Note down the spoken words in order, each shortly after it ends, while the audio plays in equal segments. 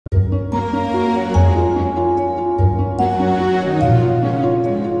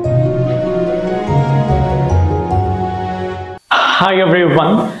Hi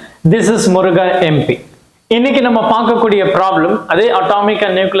everyone, this is Muruga MP. இன்னைக்கு நம்ம பார்க்கக்கூடிய ப்ராப்ளம் அதே அட்டாமிக்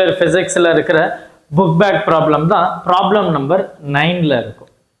அண்ட் நியூக்ளியர் பிசிக்ஸ்ல இருக்கிற புக் பேக் ப்ராப்ளம் தான் ப்ராப்ளம் நம்பர் 9ல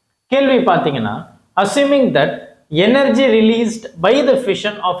இருக்கும். கேள்வி பார்த்தீங்கன்னா assuming that energy released by the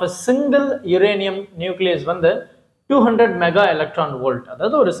fission of a single uranium nucleus வந்து 200 மெகா எலக்ட்ரான் வோல்ட்,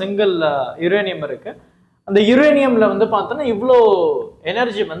 அதாவது ஒரு சிங்கிள் யுரேனியம் இருக்கு, அந்த யுரேனியம்ல வந்து பார்த்தோன்னா இவ்வளோ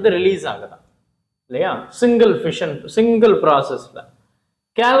எனர்ஜி வந்து ரிலீஸ் ஆகுது இல்லையா, சிங்கிள் ஃபிஷன் சிங்கிள் ப்ராசஸ்ல.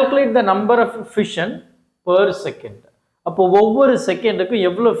 Calculate the number of fission per second. அப்போ ஒவ்வொரு செகண்டுக்கும்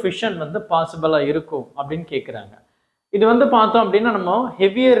எவ்வளோ ஃபிஷன் வந்து பாசிபிளாக இருக்கும் அப்படின்னு கேட்குறாங்க. இது வந்து பார்த்தோம் அப்படின்னா நம்ம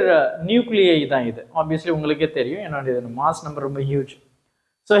ஹெவியர் நியூக்ளியை தான் இது, ஆப்வியஸ்லி உங்களுக்கே தெரியும், என்னோட மாஸ் நம்பர் ரொம்ப ஹியூஜ்.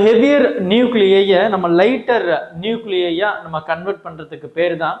 ஸோ ஹெவியர் நியூக்ளியை நம்ம லைட்டர் நியூக்ளியா நம்ம கன்வெர்ட் பண்ணுறதுக்கு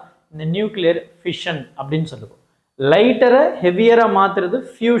பேர் தான் இந்த நியூக்ளியர் ஃபிஷன் அப்படின்னு சொல்லுவோம். லைட்டரை ஹெவியராக மாற்றுறது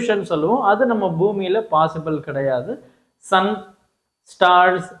ஃபியூஷன் சொல்லுவோம். அது நம்ம பூமியில் பாசிபிள் கிடையாது. சன்,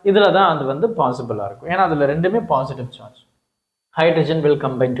 ஸ்டார்ஸ் இதில் தான் அது வந்து பாசிபிளாக இருக்கும், ஏன்னா அதில் ரெண்டுமே positive charge, hydrogen will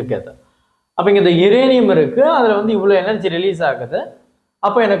combine together. அப்போ இங்கே இந்த யுரேனியம் இருக்குது, அதில் வந்து இவ்வளோ எனர்ஜி ரிலீஸ் ஆகுது.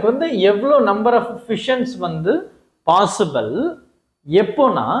 அப்போ எனக்கு வந்து எவ்வளோ நம்பர் ஆஃப் ஃபிஷன்ஸ் வந்து பாசிபிள்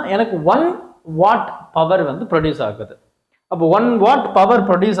எப்போனா எனக்கு 1 வாட் பவர் வந்து ப்ரொடியூஸ் ஆகுது. அப்போ 1 வாட் பவர்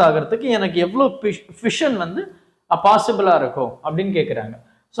ப்ரொடியூஸ் ஆகிறதுக்கு எனக்கு எவ்வளோ ஃபிஷன் வந்து பாசிபிளாக இருக்கும் அப்படின்னு கேட்குறாங்க.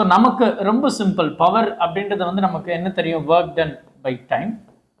 ஸோ நமக்கு ரொம்ப சிம்பிள், பவர் அப்படின்றது வந்து நமக்கு என்ன தெரியும், work done by time,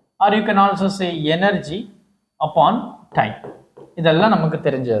 are you can also say energy upon time. இதெல்லாம் நமக்கு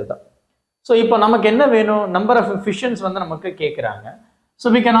தெரிஞ்சது தான். ஸோ இப்போ நமக்கு என்ன வேணும், நம்பர் ஆஃப் ஃபிஷன்ஸ் வந்து நமக்கு கேட்குறாங்க.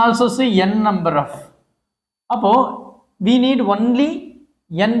 So we can also say n number of, அப்போது we need only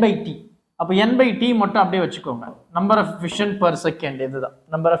n by t. அப்போ n by t மட்டும் அப்படியே வச்சுக்கோங்க. Number of fission per second இதுதான்,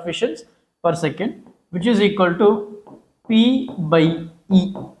 number of ஃபிஷன்ஸ் per second which is equal to p by e.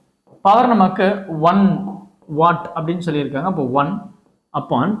 Power நமக்கு 1 what அப்படின்னு சொல்லியிருக்காங்க. அப்போ 1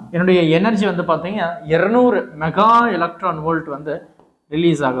 அப்பான் என்னுடைய எனர்ஜி வந்து பார்த்தீங்கன்னா 200 மெகா எலக்ட்ரான் வோல்ட் வந்து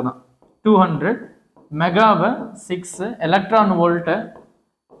ரிலீஸ் ஆகுதான். 200 மெகாவை 6 எலக்ட்ரான் வோல்ட்டை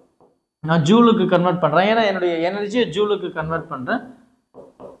நான் ஜூலுக்கு கன்வெர்ட் பண்ணுறேன், ஏன்னா என்னுடைய எனர்ஜியை ஜூலுக்கு கன்வெர்ட் பண்ணுறேன்.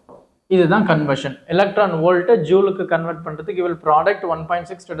 இதுதான் கன்வர்ஷன். எலக்ட்ரான் வோல்ட்டை ஜூலுக்கு கன்வெர்ட் பண்ணுறதுக்கு இவள் ப்ராடக்ட்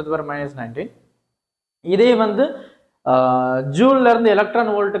 1.6 × 19. இதே வந்து ஜூல்ல இருந்து எலக்ட்ரான்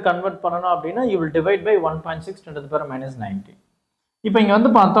வோல்ட் கன்வெர்ட் பண்ணணும் அப்படின்னா யூ வில் டிவைட் பை 1.6 × 19. இப்போ இங்கே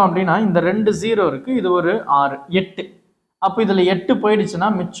வந்து பார்த்தோம் அப்படின்னா இந்த 2 0 இருக்குது, இது ஒரு 6 8. அப்போ இதில் 8 போயிடுச்சுன்னா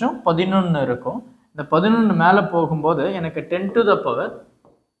மிச்சம் 11 இருக்கும். இந்த 11 மேலே போகும்போது எனக்கு 10 to the power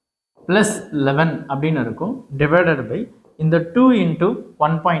 + 11 அப்படின்னு இருக்கும், டிவைடட் பை இந்த 2 ×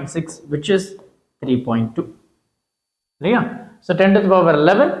 1.6 which is 3.2 இல்லையா. So 10 to the power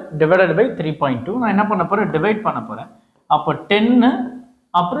 11 divided by 3.2. நான் என்ன பண்ண போகிறேன், டிவைட் பண்ண போகிறேன். அப்போ 10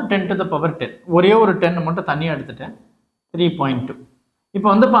 அப்புறம் 10 to the power 10, ஒரே ஒரு 10 மட்டும் தனியாக எடுத்துட்டேன், 3.2. இப்போ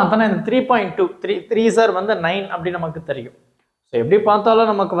வந்து பார்த்தோன்னா இந்த 3.2 3 சார் வந்து 9 அப்படி நமக்கு தெரியும். ஸோ எப்படி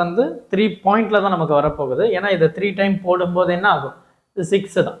பார்த்தாலும் நமக்கு வந்து 3 பாயிண்டில் தான் நமக்கு வரப்போகுது, ஏன்னா இதை 3 டைம் போடும்போது என்ன ஆகும், இது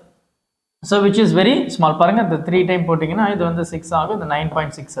 6 தான். So which is very small. பாருங்கள், இந்த 3 டைம் போட்டிங்கன்னா இது வந்து 6 ஆகும், இந்த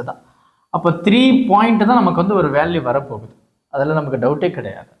 9.6 தான். அப்போ 3 பாயிண்ட் தான் நமக்கு வந்து ஒரு வேல்யூ வரப்போகுது, அதில் நமக்கு டவுட்டே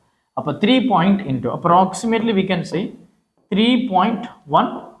கிடையாது. அப்போ 3 point into approximately we can say 3.1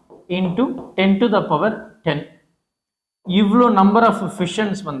 into 10 to the power 10. இவ்வளோ நம்பர் ஆஃப்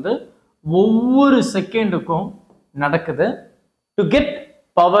ஃபிஷன்ஸ் வந்து ஒவ்வொரு செகண்டுக்கும் நடக்குது to get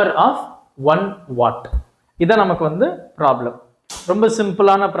power of 1 what. இதான் நமக்கு வந்து ப்ராப்ளம். ரொம்ப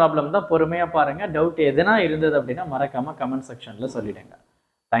சிம்பிளான ப்ராப்ளம் தான், பொறுமையாக பாருங்கள். டவுட் எதுனா இருந்தது அப்படின்னா மறக்காமல் கமெண்ட் செக்ஷனில் சொல்லிடுங்க.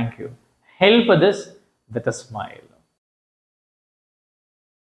 Thank you. Help this with a smile.